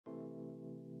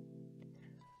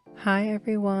Hi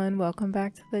everyone, welcome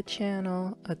back to the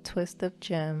channel, A Twist of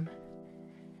Gem.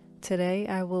 Today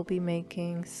I will be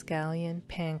making scallion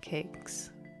pancakes.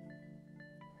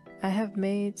 I have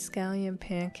made scallion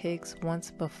pancakes once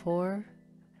before.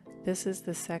 This is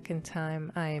the second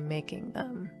time I am making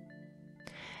them.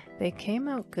 They came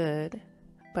out good,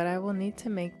 but I will need to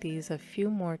make these a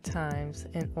few more times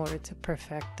in order to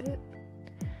perfect it.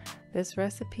 This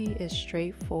recipe is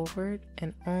straightforward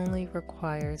and only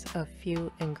requires a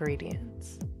few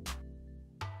ingredients.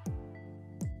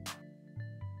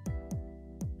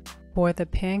 For the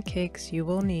pancakes you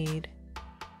will need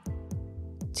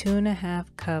 2½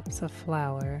 cups of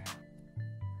flour,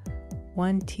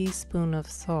 1 teaspoon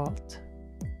of salt,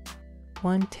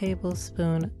 1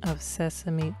 tablespoon of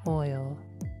sesame oil,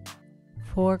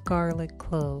 4 garlic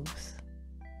cloves,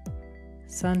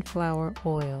 sunflower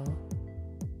oil,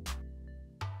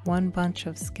 1 bunch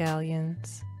of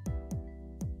scallions,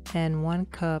 and 1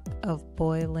 cup of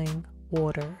boiling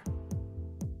water.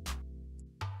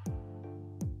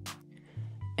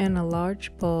 In a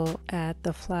large bowl, add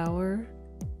the flour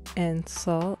and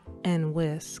salt and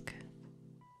whisk.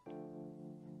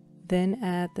 Then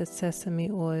add the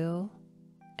sesame oil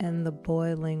and the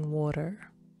boiling water.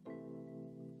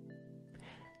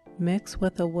 Mix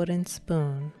with a wooden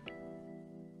spoon.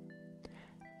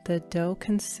 The dough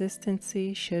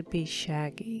consistency should be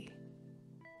shaggy.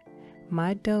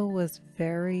 My dough was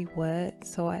very wet,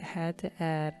 so I had to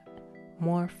add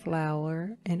more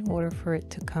flour in order for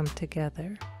it to come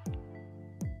together.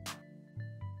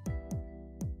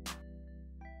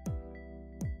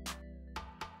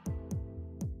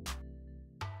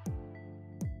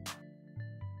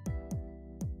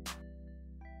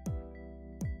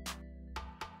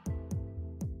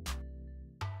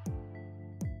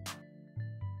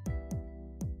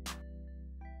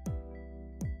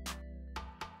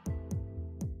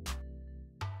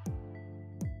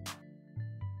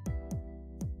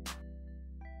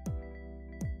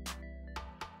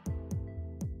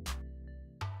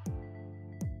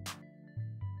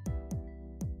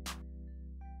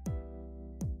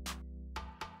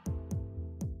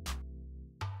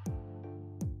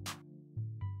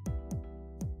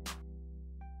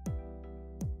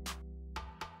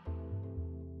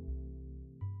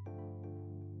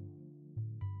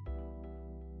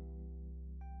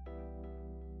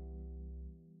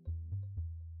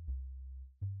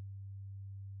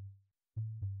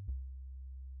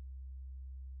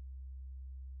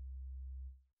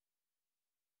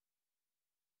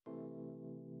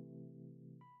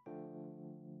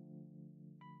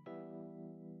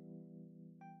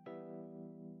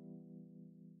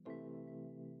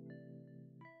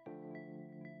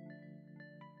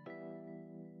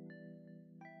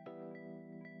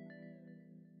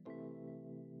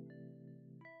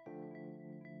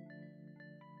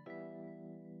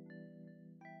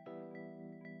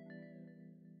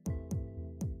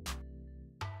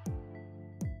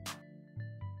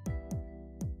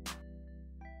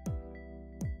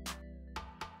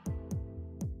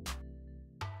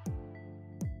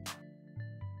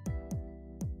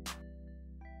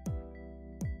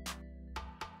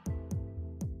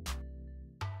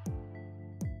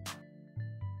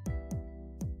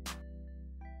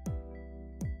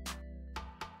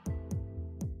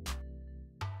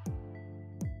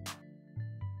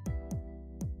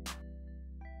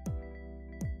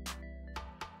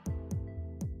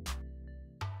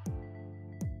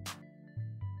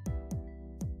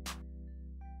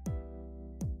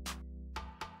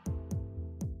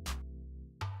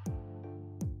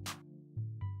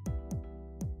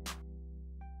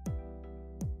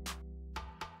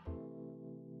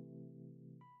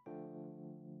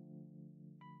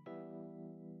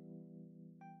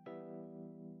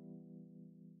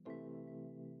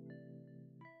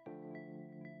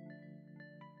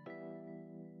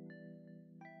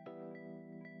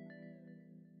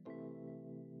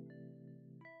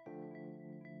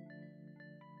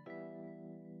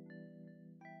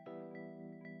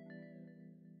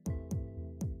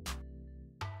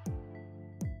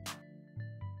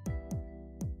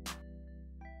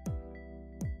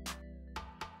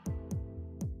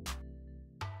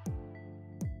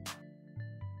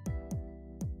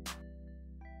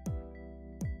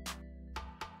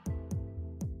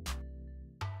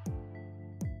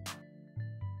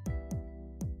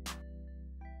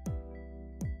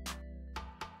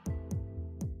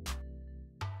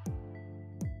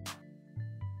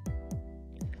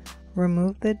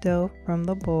 Remove the dough from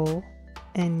the bowl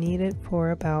and knead it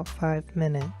for about 5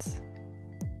 minutes.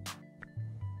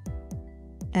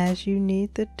 As you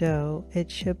knead the dough, it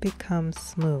should become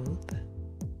smooth.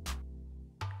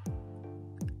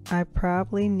 I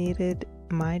probably kneaded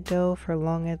my dough for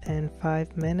longer than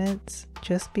 5 minutes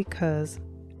just because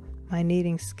my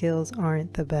kneading skills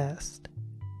aren't the best.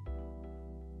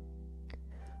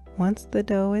 Once the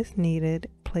dough is kneaded,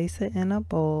 place it in a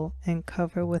bowl and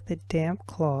cover with a damp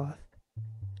cloth.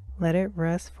 Let it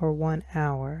rest for 1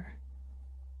 hour.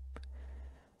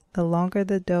 The longer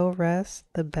the dough rests,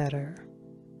 the better.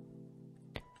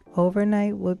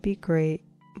 Overnight would be great,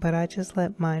 but I just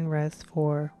let mine rest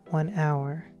for 1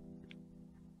 hour.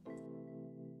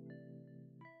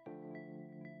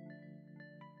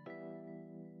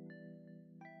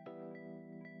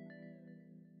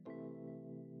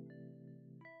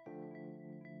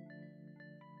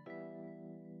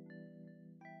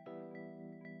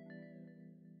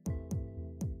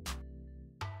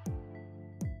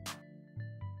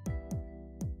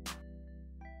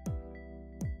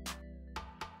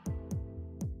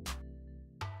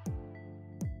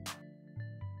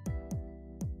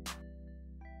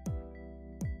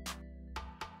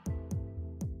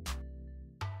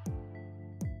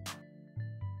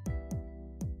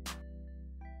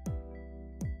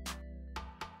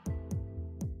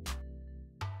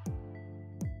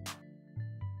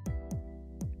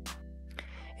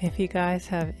 If you guys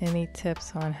have any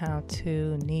tips on how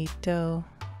to knead dough,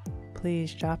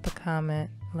 please drop a comment,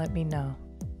 let me know.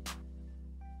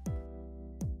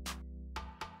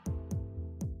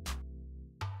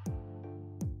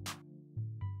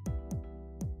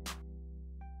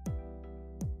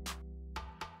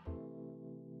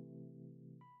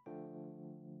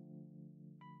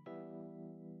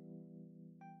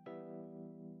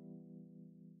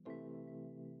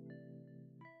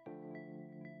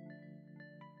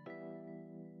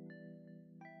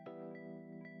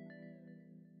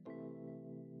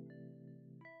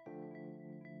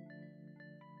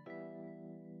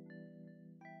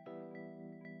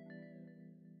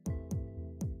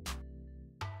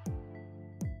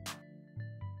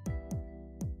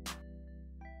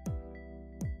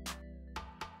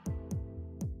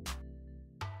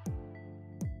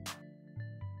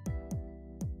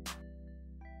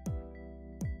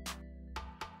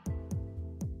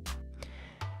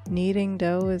 Kneading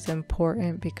dough is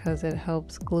important because it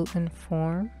helps gluten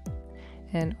form,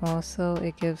 and also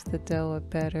it gives the dough a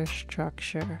better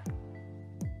structure.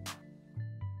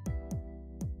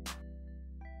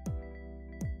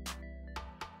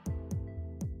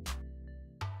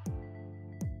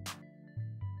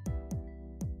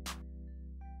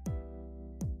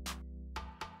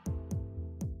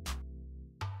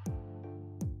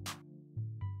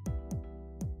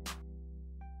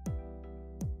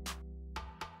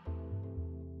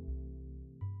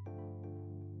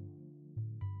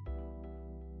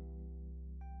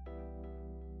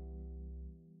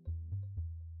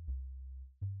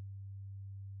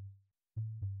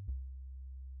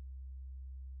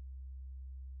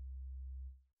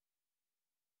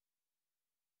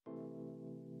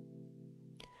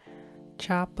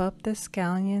 Chop up the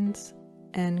scallions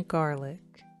and garlic.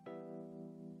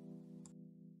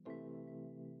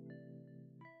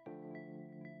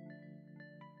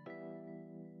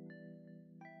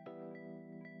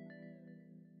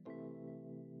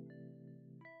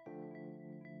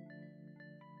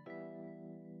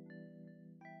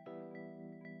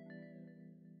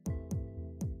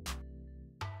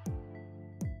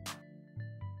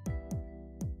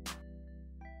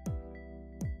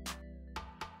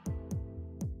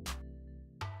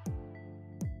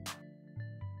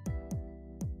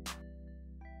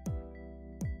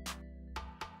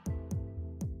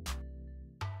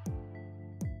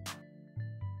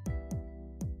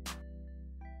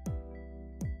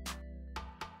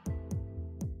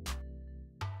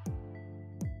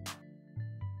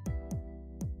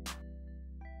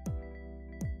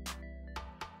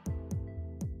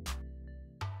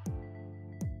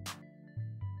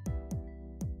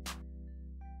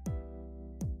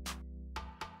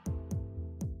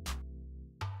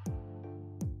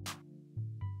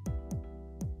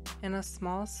 In a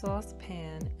small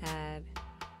saucepan, add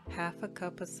half a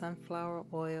cup of sunflower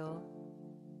oil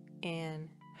and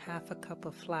half a cup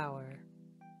of flour.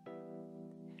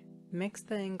 Mix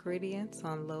the ingredients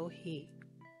on low heat.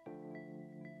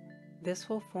 This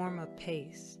will form a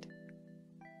paste.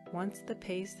 Once the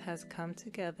paste has come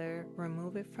together,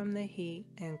 remove it from the heat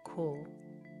and cool.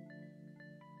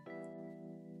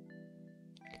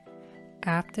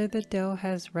 After the dough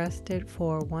has rested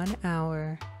for 1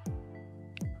 hour,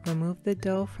 remove the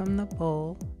dough from the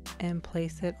bowl and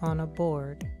place it on a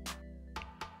board.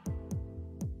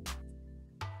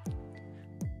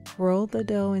 Roll the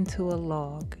dough into a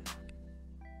log.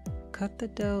 Cut the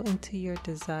dough into your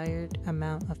desired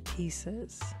amount of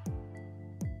pieces.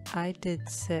 I did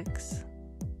 6.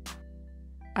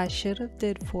 I should have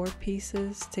did 4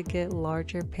 pieces to get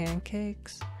larger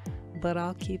pancakes, but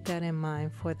I'll keep that in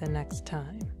mind for the next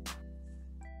time.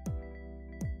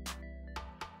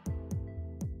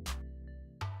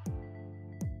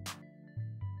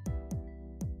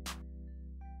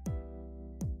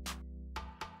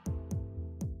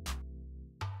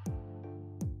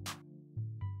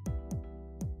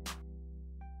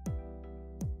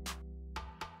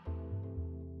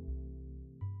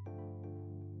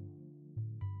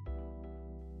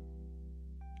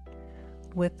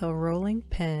 With a rolling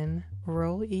pin,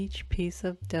 roll each piece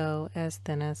of dough as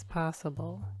thin as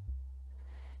possible.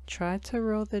 Try to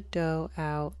roll the dough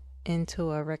out into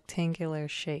a rectangular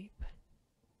shape.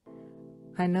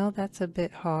 I know that's a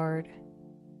bit hard,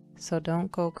 so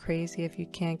don't go crazy if you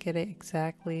can't get it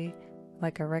exactly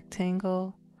like a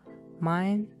rectangle.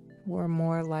 Mine were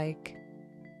more like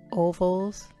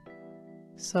ovals,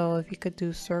 so if you could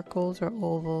do circles or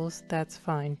ovals, that's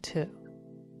fine too.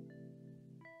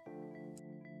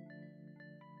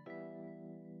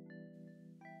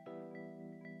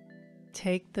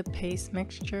 Take the paste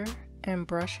mixture and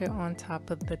brush it on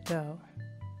top of the dough.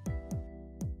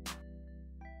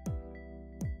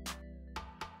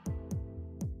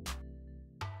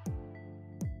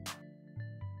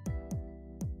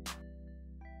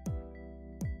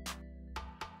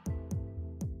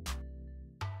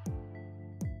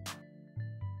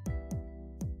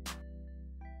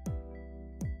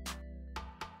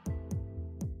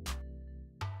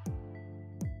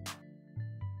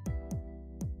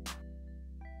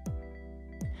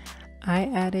 I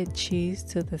added cheese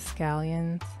to the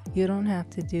scallions. You don't have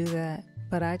to do that,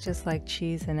 but I just like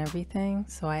cheese and everything,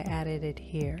 so I added it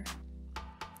here.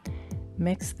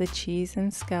 Mix the cheese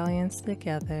and scallions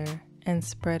together and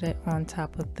spread it on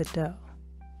top of the dough.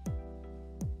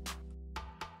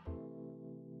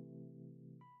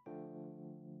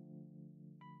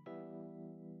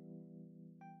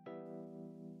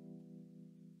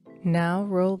 Now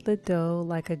roll the dough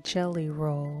like a jelly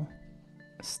roll.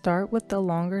 Start with the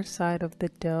longer side of the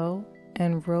dough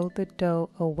and roll the dough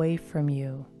away from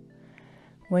you.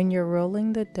 When you're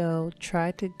rolling the dough,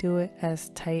 try to do it as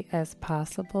tight as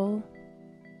possible,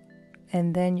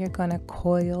 and then you're going to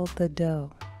coil the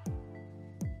dough.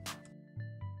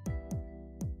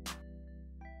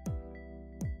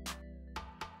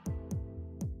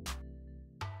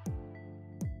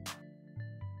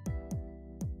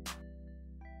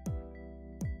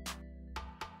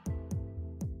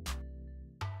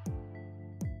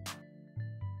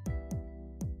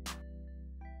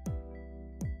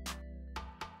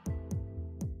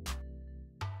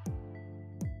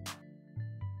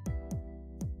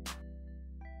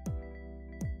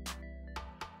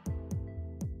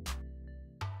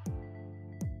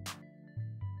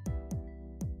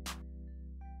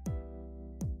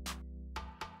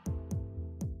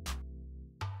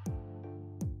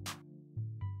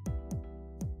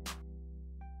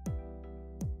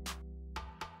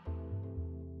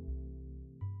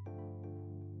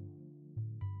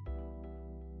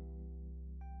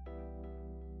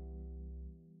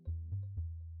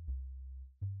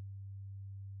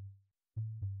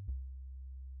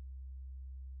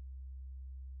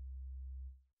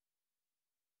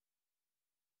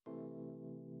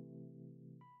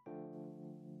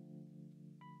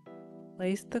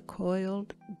 Place the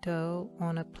coiled dough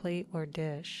on a plate or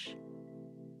dish.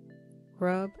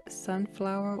 Rub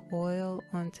sunflower oil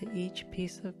onto each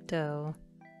piece of dough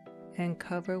and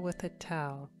cover with a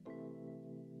towel.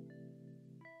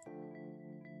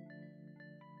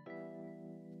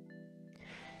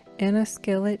 In a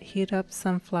skillet, heat up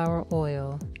sunflower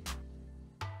oil.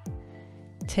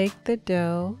 Take the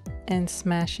dough and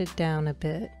smash it down a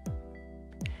bit.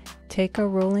 Take a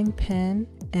rolling pin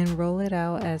and roll it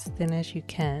out as thin as you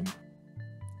can.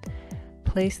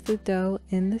 Place the dough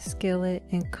in the skillet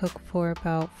and cook for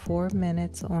about 4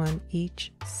 minutes on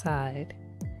each side.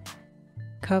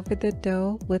 Cover the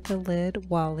dough with a lid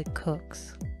while it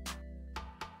cooks.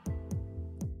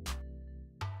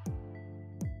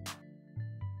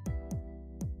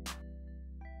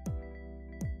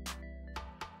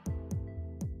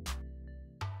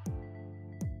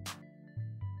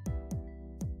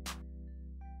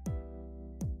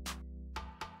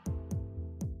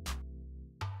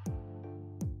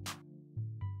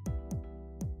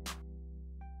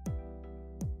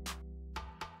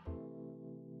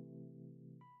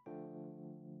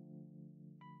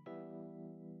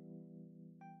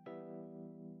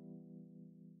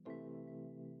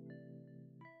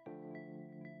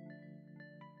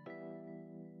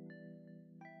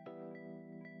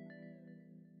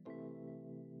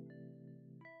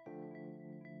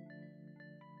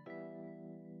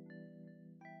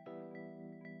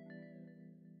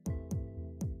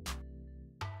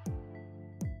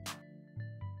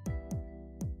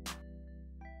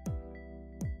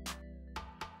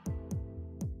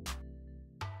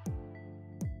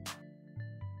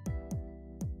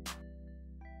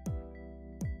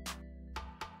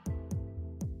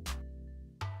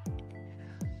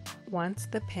 Once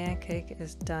the pancake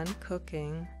is done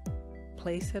cooking,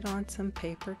 place it on some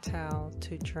paper towel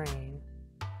to drain.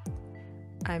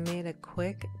 I made a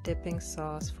quick dipping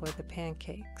sauce for the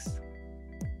pancakes.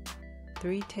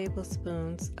 3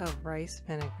 tablespoons of rice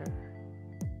vinegar,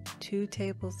 2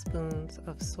 tablespoons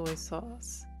of soy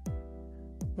sauce,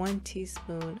 1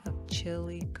 teaspoon of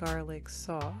chili garlic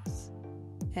sauce,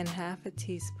 and half a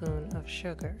teaspoon of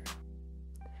sugar.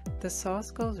 The sauce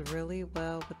goes really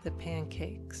well with the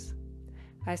pancakes.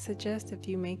 I suggest if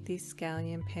you make these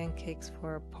scallion pancakes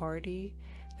for a party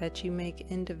that you make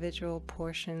individual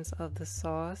portions of the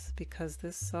sauce, because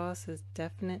this sauce is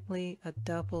definitely a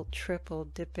double, triple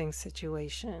dipping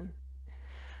situation.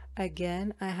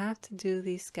 Again, I have to do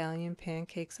these scallion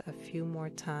pancakes a few more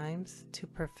times to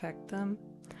perfect them.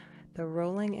 The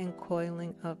rolling and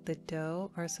coiling of the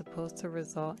dough are supposed to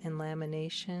result in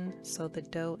lamination, so the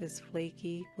dough is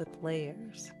flaky with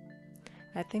layers.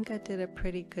 I think I did a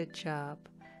pretty good job.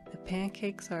 The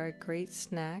pancakes are a great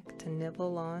snack to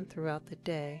nibble on throughout the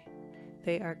day.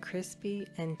 They are crispy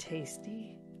and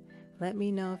tasty. Let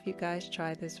me know if you guys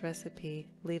try this recipe.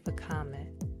 Leave a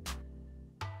comment.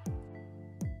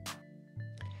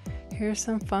 Here's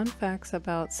some fun facts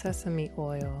about sesame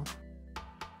oil.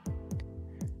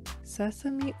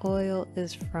 Sesame oil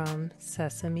is from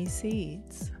sesame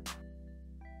seeds.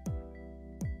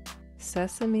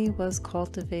 Sesame was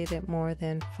cultivated more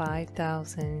than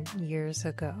 5,000 years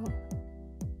ago.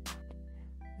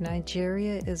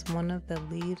 Nigeria is one of the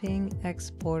leading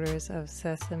exporters of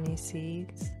sesame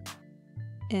seeds,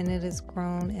 and it is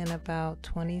grown in about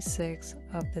 26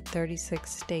 of the 36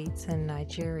 states in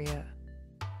Nigeria.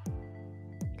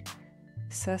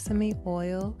 Sesame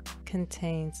oil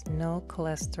contains no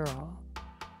cholesterol.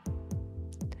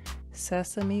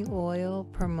 Sesame oil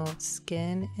promotes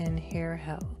skin and hair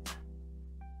health.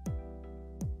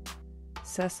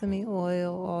 Sesame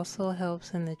oil also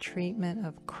helps in the treatment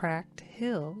of cracked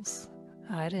heels.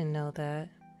 I didn't know that.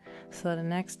 So the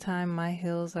next time my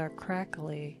heels are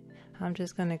crackly, I'm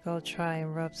just gonna go try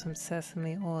and rub some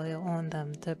sesame oil on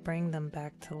them to bring them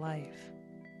back to life.